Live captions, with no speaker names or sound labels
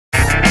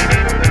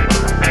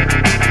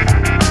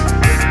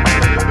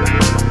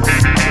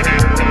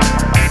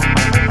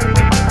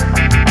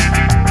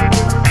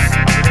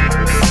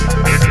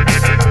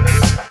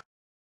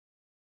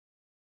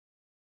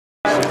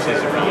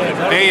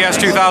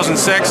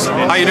2006.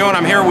 How you doing?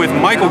 I'm here with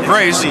Michael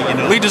Grace,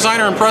 lead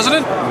designer and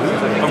president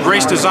of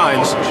Grace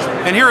Designs.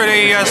 And here at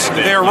AES,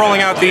 they are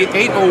rolling out the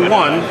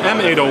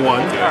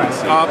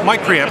m801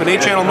 mic preamp, an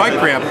 8-channel mic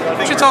preamp.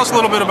 Could you tell us a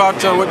little bit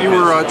about what you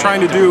were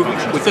trying to do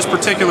with this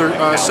particular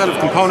set of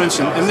components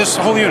and this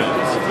whole unit?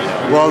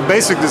 Well, the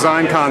basic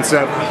design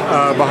concept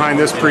behind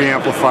this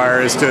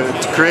preamplifier is to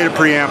create a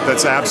preamp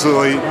that's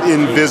absolutely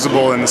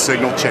invisible in the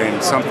signal chain.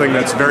 Something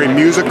that's very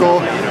musical,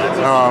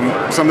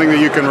 something that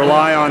you can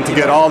rely on to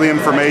get all the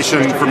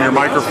information from your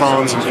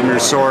microphones and from your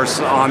source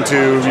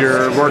onto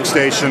your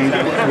workstation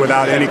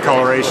without any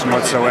coloration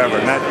whatsoever.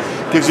 And that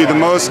gives you the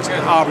most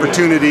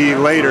opportunity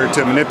later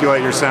to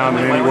manipulate your sound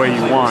in any way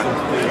you want.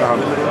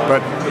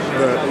 But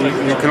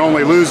you can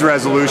only lose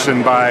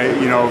resolution by,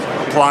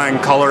 applying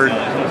colored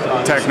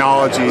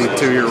technology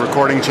to your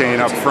recording chain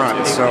up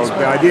front. So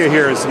the idea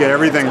here is to get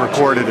everything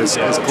recorded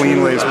as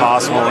cleanly as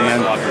possible, and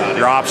then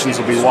your options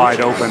will be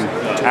wide open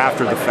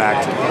after the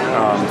fact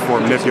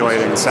for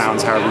manipulating the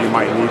sounds however you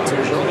might need to.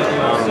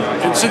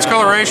 And since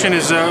coloration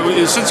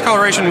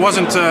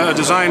wasn't a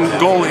design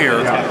goal here,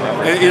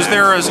 is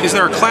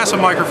there a class of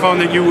microphone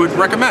that you would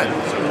recommend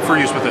for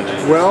use with it?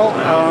 Well,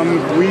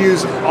 we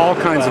use all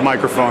kinds of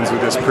microphones with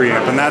this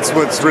preamp, and that's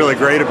what's really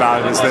great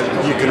about it, is that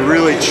you can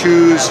really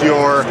choose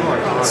your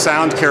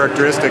sound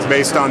characteristic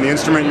based on the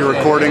instrument you're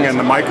recording and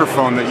the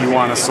microphone that you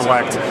want to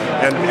select,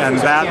 and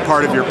that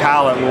part of your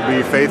palette will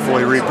be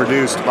faithfully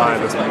reproduced by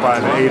the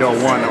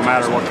 801, no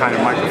matter what kind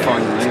of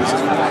microphone you're using.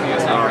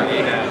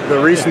 The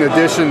recent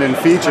addition in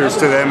features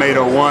to the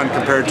m801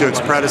 compared to its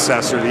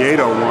predecessor, the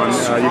 801,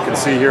 you can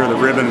see here the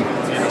ribbon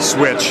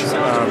switch.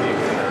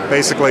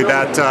 Basically,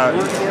 that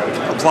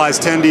applies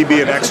 10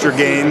 dB of extra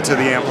gain to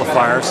the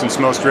amplifier, since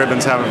most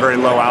ribbons have a very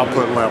low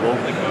output level.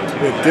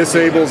 It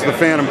disables the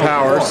phantom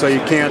power, so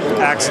you can't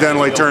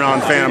accidentally turn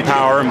on phantom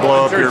power and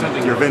blow up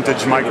your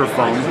vintage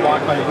microphone.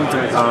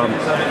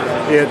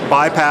 It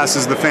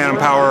bypasses the phantom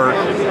power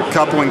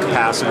coupling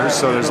capacitors,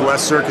 so there's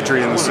less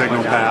circuitry in the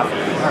signal path.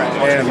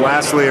 And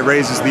lastly, it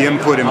raises the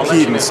input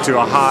impedance to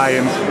a high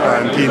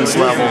impedance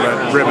level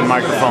that ribbon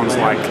microphones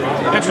like.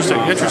 Interesting.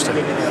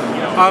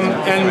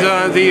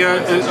 The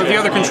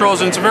other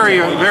controls, and it's a very,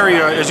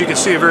 as you can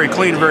see, a very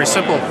clean, very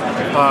simple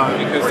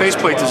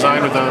faceplate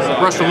design with a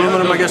brushed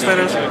aluminum, I guess that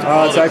is?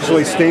 It's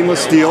actually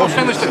stainless steel. Oh,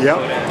 stainless steel. Yep.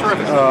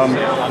 Terrific.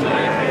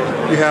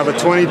 You have a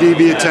 20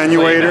 dB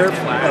attenuator,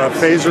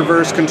 phase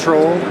reverse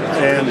control,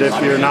 and if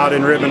you're not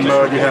in ribbon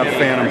mode, you have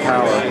phantom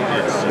power.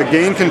 The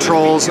gain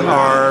controls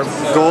are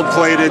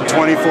gold-plated,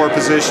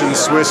 24-position,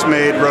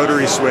 Swiss-made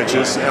rotary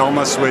switches,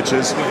 Elma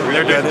switches.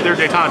 They're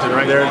detented,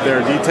 right?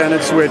 They're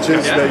detented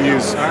switches that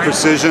use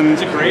precision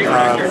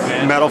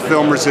metal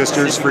film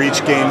resistors for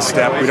each gain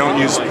step. We don't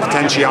use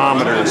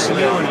potentiometers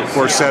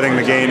for setting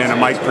the gain in a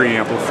mic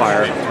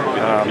preamplifier.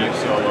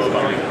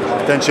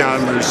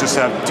 Potentiometers just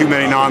have too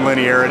many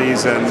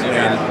non-linearities, and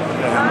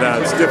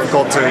it's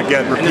difficult to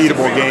get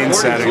repeatable gain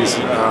settings,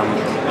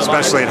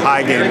 especially at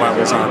high gain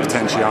levels on a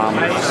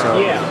potentiometer.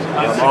 So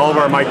all of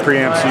our mic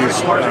preamps use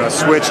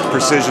switched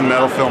precision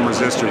metal film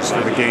resistors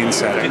for the gain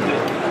setting.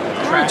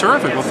 All right,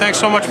 terrific. Well, thanks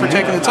so much for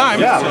taking the time.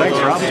 Yeah, thanks,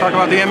 Rob. Talk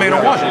about the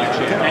m801.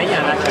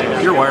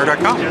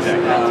 YourWire.com.